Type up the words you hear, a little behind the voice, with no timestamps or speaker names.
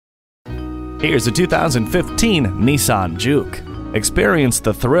Here's a 2015 Nissan Juke. Experience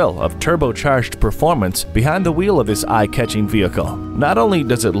the thrill of turbocharged performance behind the wheel of this eye-catching vehicle. Not only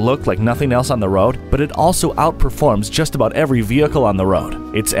does it look like nothing else on the road, but it also outperforms just about every vehicle on the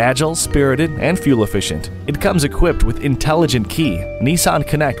road. It's agile, spirited, and fuel efficient. It comes equipped with intelligent key, Nissan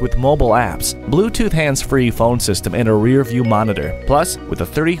Connect with mobile apps, Bluetooth hands-free phone system, and a rear-view monitor. Plus, with a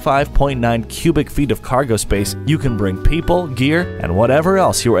 35.9 cubic feet of cargo space, you can bring people, gear, and whatever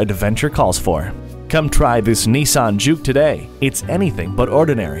else your adventure calls for. Come try this Nissan Juke today. It's anything but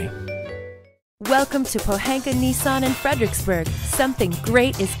ordinary. Welcome to Pohanka Nissan in Fredericksburg. Something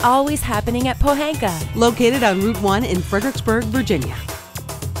great is always happening at Pohanka. Located on Route 1 in Fredericksburg, Virginia.